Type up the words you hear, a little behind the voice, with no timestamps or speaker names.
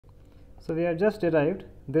So we have just derived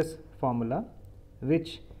this formula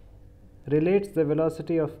which relates the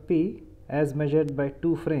velocity of p as measured by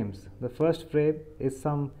two frames. The first frame is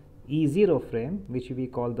some E0 frame which we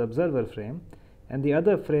call the observer frame, and the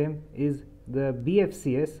other frame is the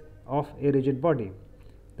BFCS of a rigid body.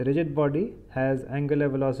 The rigid body has angular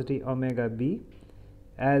velocity omega b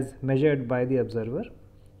as measured by the observer,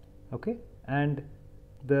 okay, and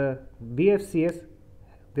the BFCS,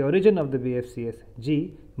 the origin of the BFCS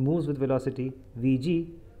g, moves with velocity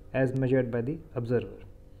Vg as measured by the observer.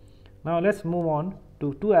 Now let's move on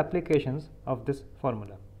to two applications of this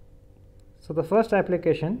formula. So the first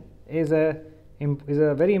application is a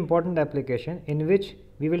very important application in which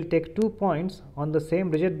we will take 2 points on the same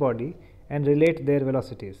rigid body and relate their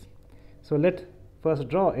velocities. So let first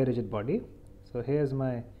draw a rigid body. So here is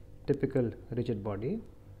my typical rigid body,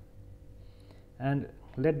 and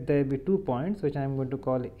let there be 2 points which I am going to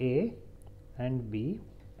call A and B,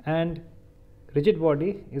 and rigid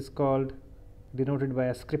body is called, denoted by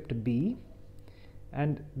a script B,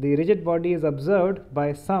 and the rigid body is observed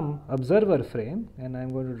by some observer frame, and I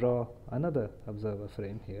am going to draw another observer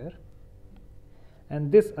frame here, and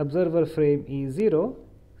this observer frame E0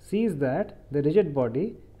 sees that the rigid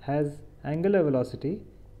body has angular velocity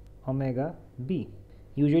omega b.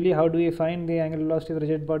 Usually how do we find the angular velocity of the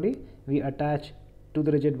rigid body? We attach to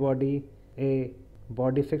the rigid body a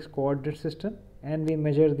body fixed coordinate system, and we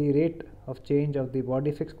measure the rate of change of the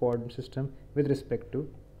body fixed coordinate system with respect to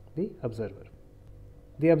the observer.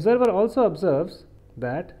 The observer also observes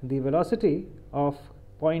that the velocity of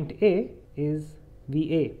point A is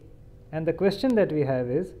VA, and the question that we have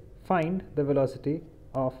is find the velocity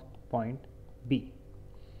of point B.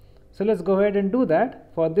 So let's go ahead and do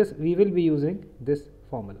that. For this we will be using this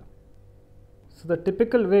formula. So the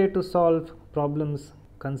typical way to solve problems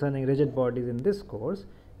concerning rigid bodies in this course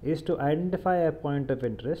is to identify a point of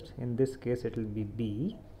interest. In this case it will be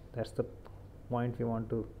B, that's the point we want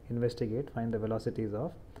to investigate, find the velocities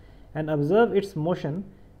of, and observe its motion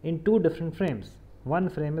in two different frames. One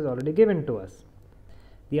frame is already given to us.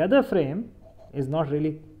 The other frame is not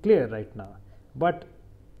really clear right now, but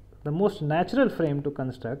the most natural frame to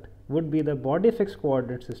construct would be the body fixed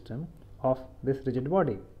coordinate system of this rigid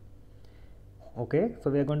body. Okay, so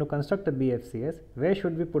we are going to construct a BFCS. Where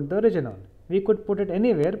should we put the origin on? We could put it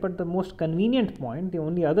anywhere, but the most convenient point, the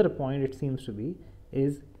only other point it seems to be,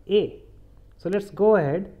 is A. So let's go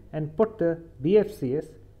ahead and put the BFCS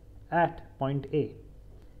at point A.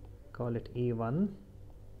 Call it E1,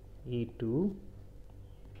 E2,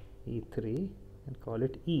 E3, and call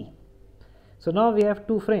it E. So now we have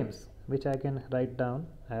two frames which I can write down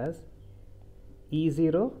as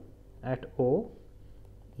E0 at O,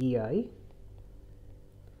 EI,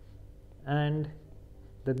 and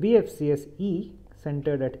the BFCS E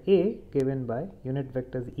centered at A given by unit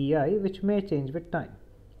vectors EI, which may change with time.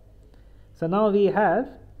 So now we have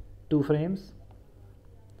two frames.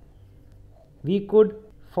 We could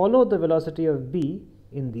follow the velocity of B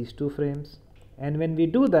in these two frames, and when we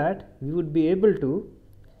do that we would be able to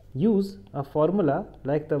use a formula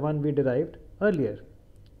like the one we derived earlier,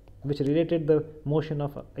 which related the motion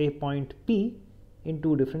of a point P in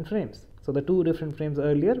two different frames. So the two different frames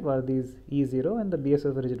earlier were these E0 and the BFCS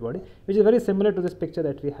of a rigid body, which is very similar to this picture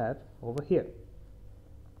that we have over here.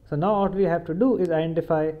 So now what we have to do is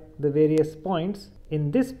identify the various points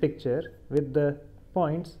in this picture with the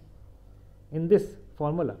points in this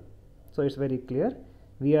formula. So it's very clear.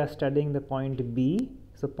 We are studying the point B.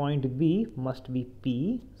 So point B must be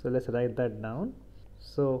P. So let's write that down.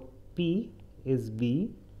 So P is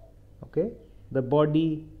B. Okay. The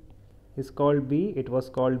body is called B. It was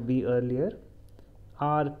called B earlier.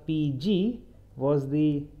 RPG was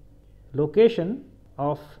the location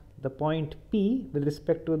of the point P with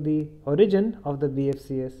respect to the origin of the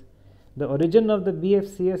BFCS. The origin of the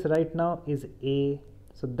BFCS right now is A.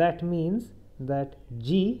 So that means that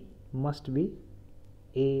G must be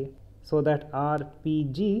A, so that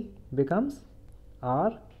RPG becomes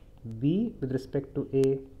RB with respect to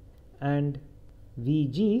A, and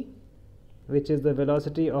VG, which is the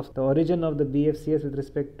velocity of the origin of the BFCS with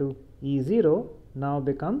respect to E0, now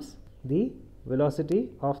becomes the velocity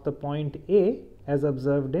of the point A as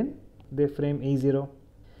observed in the frame E0.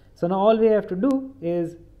 So now all we have to do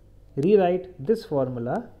is rewrite this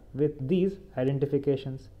formula with these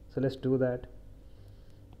identifications. So let's do that.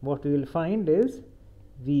 What we will find is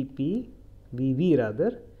VV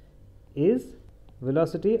is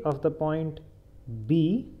velocity of the point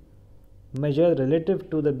B measured relative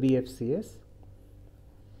to the BFCS.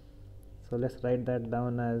 So let's write that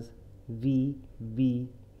down as VB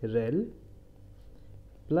rel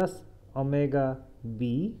plus omega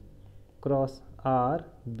B cross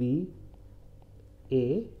RB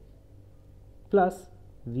A plus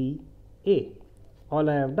VA. All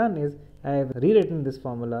I have done is I have rewritten this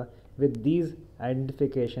formula with these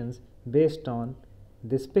identifications based on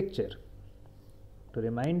this picture. To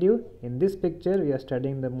remind you, in this picture we are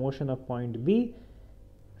studying the motion of point B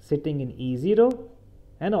sitting in E0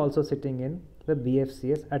 and also sitting in the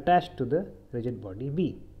BFCS attached to the rigid body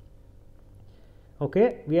B.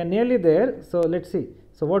 Okay, we are nearly there. So let's see.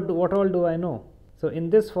 So what all do I know? So in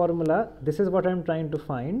this formula, this is what I am trying to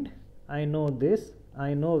find. I know this.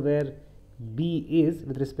 I know where B is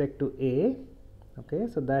with respect to A. Okay,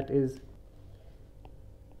 so that is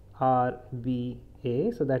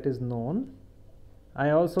RBA. So that is known.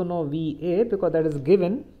 I also know VA because that is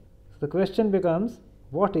given. So the question becomes,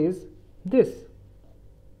 what is this?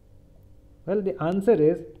 Well, the answer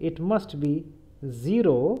is it must be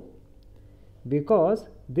 0 because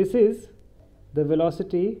this is the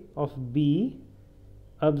velocity of B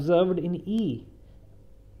observed in E.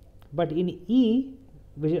 But in E,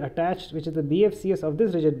 which is attached, which is the BFCS of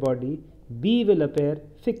this rigid body, B will appear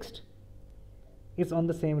fixed. It's on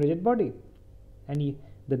the same rigid body, and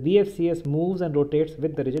the BFCS moves and rotates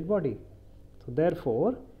with the rigid body. So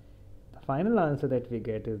therefore, the final answer that we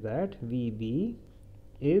get is that VB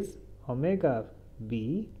is omega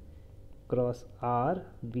B cross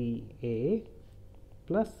RBA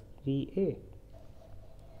plus VA.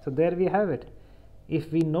 So there we have it.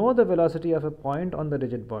 If we know the velocity of a point on the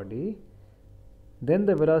rigid body, then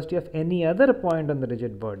the velocity of any other point on the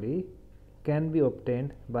rigid body can be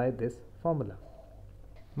obtained by this formula,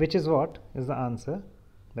 which is what is the answer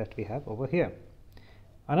that we have over here.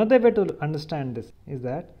 Another way to understand this is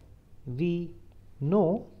that we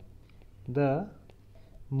know the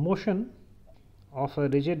motion of a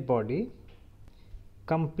rigid body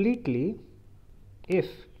completely if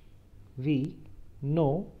we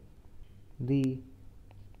know the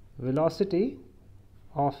velocity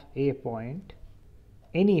of a point,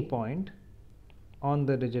 any point on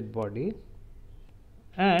the rigid body,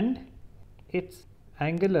 and its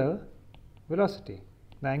angular velocity,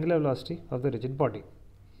 the angular velocity of the rigid body.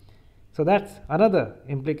 So that's another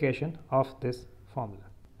implication of this formula.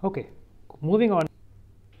 Okay, moving on.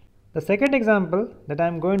 The second example that I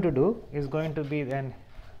am going to do is going to be then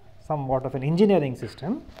somewhat of an engineering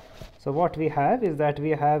system. So what we have is that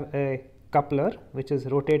we have a coupler which is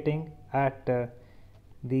rotating at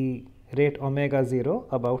the rate omega 0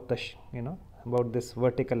 about the about this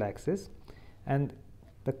vertical axis, and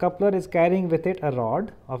the coupler is carrying with it a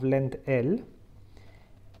rod of length L,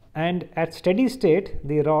 and at steady state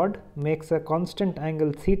the rod makes a constant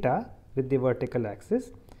angle theta with the vertical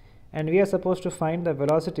axis, and we are supposed to find the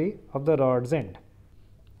velocity of the rod's end.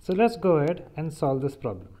 So let's go ahead and solve this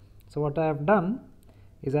problem. So what I have done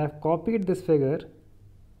is I have copied this figure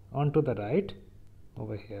onto the right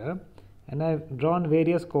over here, and I have drawn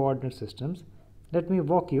various coordinate systems. Let me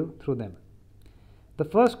walk you through them. The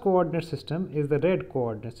first coordinate system is the red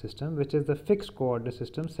coordinate system, which is the fixed coordinate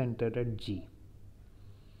system centered at G.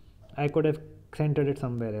 I could have centered it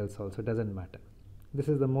somewhere else also, it doesn't matter. This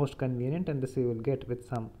is the most convenient, and this you will get with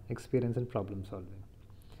some experience in problem solving.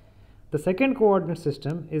 The second coordinate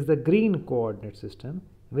system is the green coordinate system,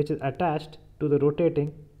 which is attached to the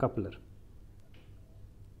rotating coupler.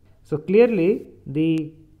 So clearly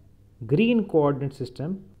the green coordinate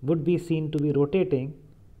system would be seen to be rotating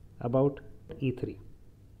about E3.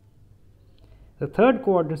 The third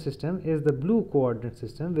coordinate system is the blue coordinate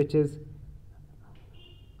system, which is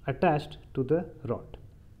attached to the rod.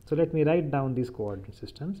 So let me write down these coordinate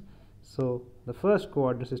systems. So the first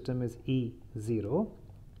coordinate system is E0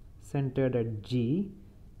 centered at G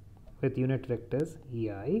with unit vectors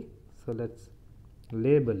EI. So let's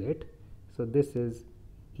label it. So this is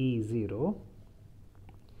E0.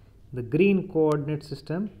 The green coordinate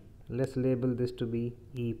system, let's label this to be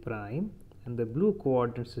E prime, and the blue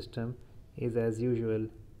coordinate system is as usual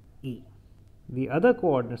E. The other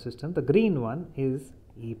coordinate system, the green one, is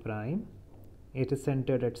E prime. It is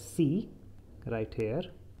centered at C right here,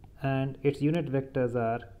 and its unit vectors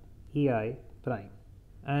are EI prime.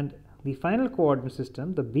 And the final coordinate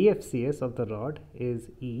system, the BFCS of the rod, is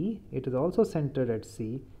E. It is also centered at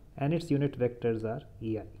C, and its unit vectors are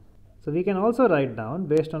EI. So we can also write down,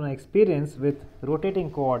 based on our experience with rotating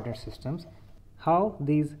coordinate systems, how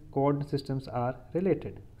these coordinate systems are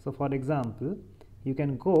related. So for example, you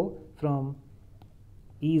can go from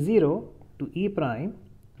E0 to E prime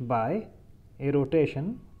by a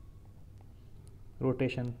rotation,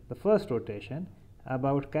 the first rotation,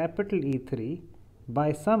 about capital E3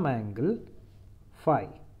 by some angle phi.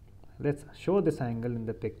 Let's show this angle in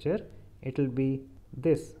the picture. It will be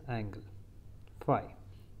this angle phi.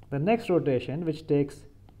 The next rotation, which takes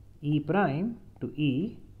E prime to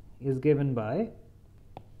E is given by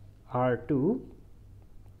R2,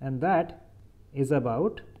 and that is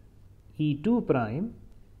about E2 prime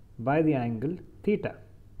by the angle theta.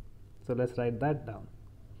 So let's write that down.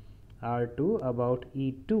 R2 about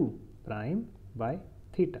E2 prime by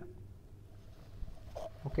theta.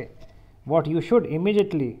 Okay. What you should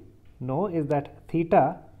immediately know is that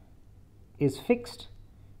theta is fixed,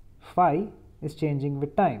 phi is changing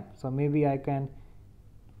with time. So maybe I can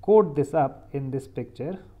code this up in this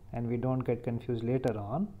picture and we don't get confused later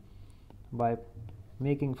on by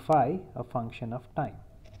making phi a function of time.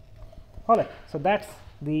 Alright, so that's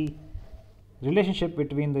the relationship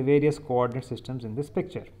between the various coordinate systems in this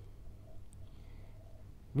picture.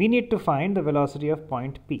 We need to find the velocity of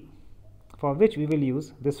point P, for which we will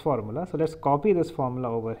use this formula. So let's copy this formula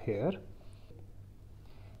over here.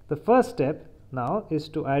 The first step now is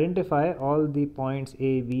to identify all the points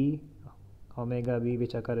A, B, omega B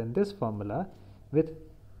which occur in this formula with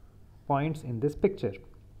points in this picture.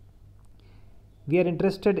 We are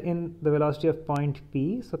interested in the velocity of point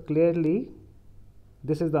P, so clearly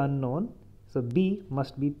this is the unknown, so B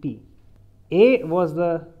must be P. A was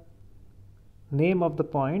the name of the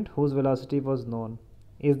point whose velocity was known.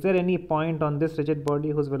 Is there any point on this rigid body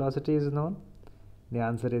whose velocity is known? The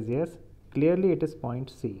answer is yes. Clearly it is point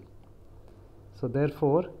C. So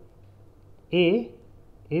therefore A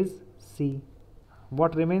is C.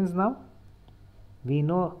 What remains now? We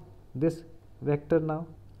know this vector now.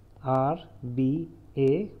 R, B,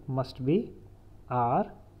 A must be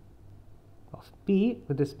R of P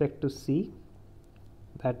with respect to C.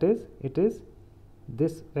 That is, it is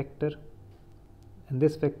this vector, and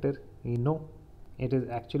this vector we know it is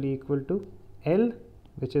actually equal to L,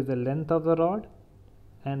 which is the length of the rod,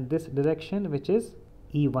 and this direction, which is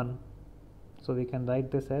E1. So we can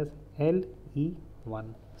write this as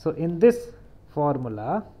LE1. So in this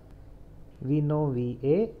formula we know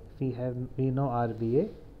VA, we know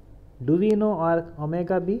RBA. Do we know our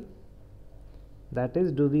omega B? That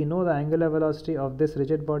is, do we know the angular velocity of this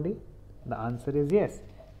rigid body? The answer is yes,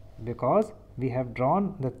 because we have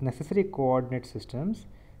drawn the necessary coordinate systems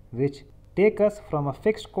which take us from a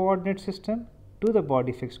fixed coordinate system to the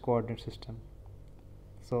body fixed coordinate system.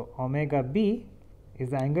 So omega B is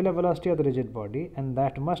the angular velocity of the rigid body, and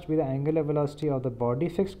that must be the angular velocity of the body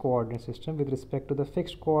fixed coordinate system with respect to the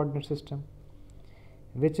fixed coordinate system,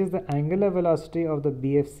 which is the angular velocity of the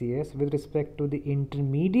BFCS with respect to the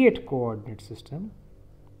intermediate coordinate system,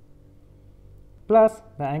 plus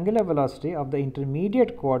the angular velocity of the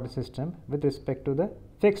intermediate coordinate system with respect to the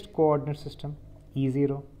fixed coordinate system,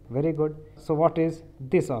 E0. Very good. So what is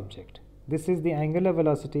this object? This is the angular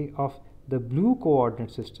velocity of the blue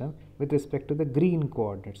coordinate system with respect to the green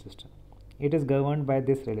coordinate system. It is governed by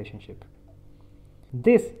this relationship.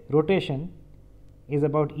 This rotation is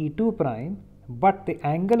about E2 prime, but the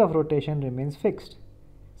angle of rotation remains fixed.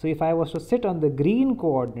 So if I was to sit on the green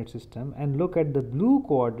coordinate system and look at the blue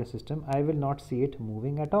coordinate system, I will not see it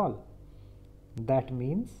moving at all. That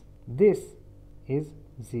means this is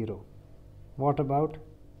 0. What about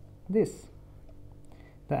this?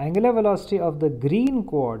 The angular velocity of the green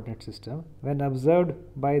coordinate system, when observed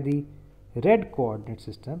by the red coordinate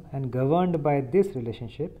system and governed by this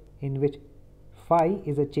relationship in which phi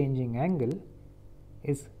is a changing angle,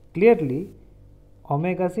 is clearly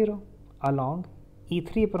omega 0 along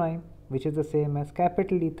E3 prime, which is the same as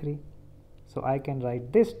capital E3. So I can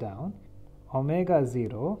write this down, omega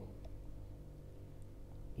 0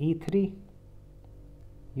 E3.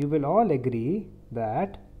 You will all agree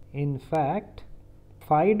that in fact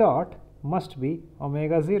phi dot must be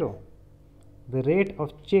omega 0. The rate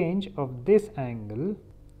of change of this angle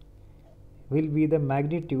will be the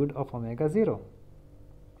magnitude of omega 0.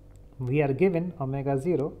 We are given omega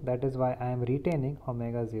 0, that is why I am retaining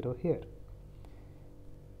omega 0 here.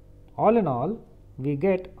 All in all, we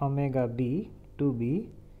get omega B to be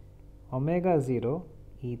omega 0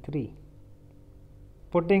 E3.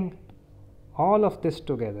 Putting all of this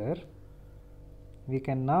together, we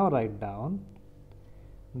can now write down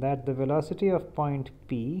that the velocity of point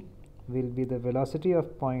P will be the velocity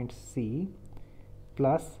of point C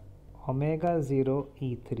plus omega 0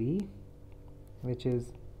 E3, which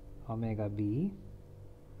is omega B,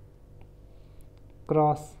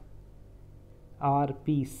 cross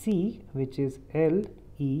RPC, which is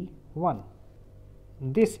LE1.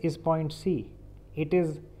 This is point C. It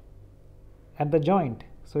is at the joint,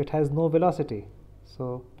 so it has no velocity.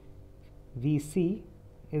 So VC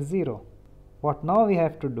is 0. What now we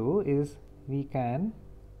have to do is we can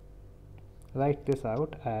write this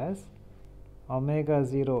out as omega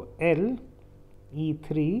 0 L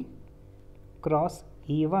E3 cross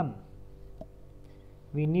E1.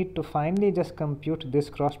 we need to finally just compute this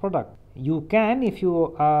cross product. You can, if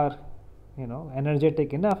you are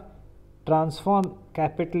energetic enough, transform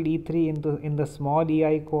capital E3 in the small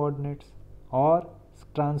ei coordinates, or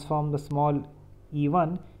transform the small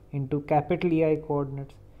E1 into capital EI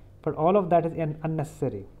coordinates, but all of that is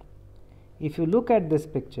unnecessary. If you look at this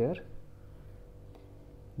picture,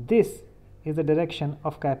 this is the direction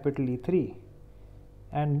of capital E3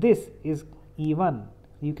 and this is E1.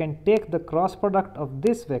 You can take the cross product of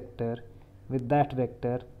this vector with that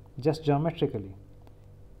vector just geometrically.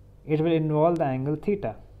 It will involve the angle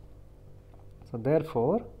theta. So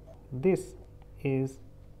therefore, this is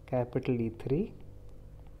capital E3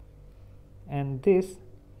 and this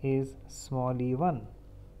is small e1,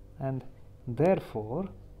 and therefore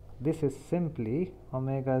this is simply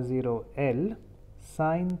omega 0 L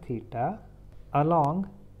sine theta along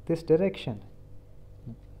this direction,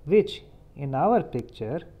 which in our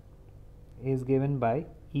picture is given by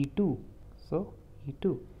E2. So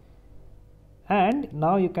E2, and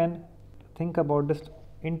now you can think about this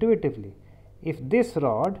intuitively. If this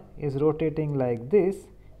rod is rotating like this,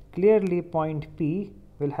 clearly point P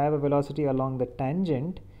will have a velocity along the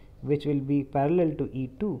tangent which will be parallel to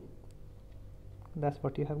E2. That's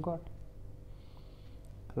what you have got.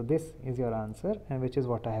 So this is your answer, and which is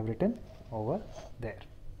what I have written over there.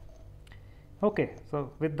 Okay,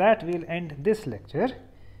 so with that we'll end this lecture,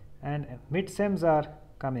 and mid-sems are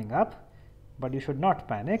coming up, but you should not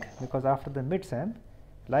panic, because after the mid-sem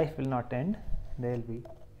life will not end, there will be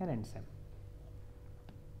an end-sem.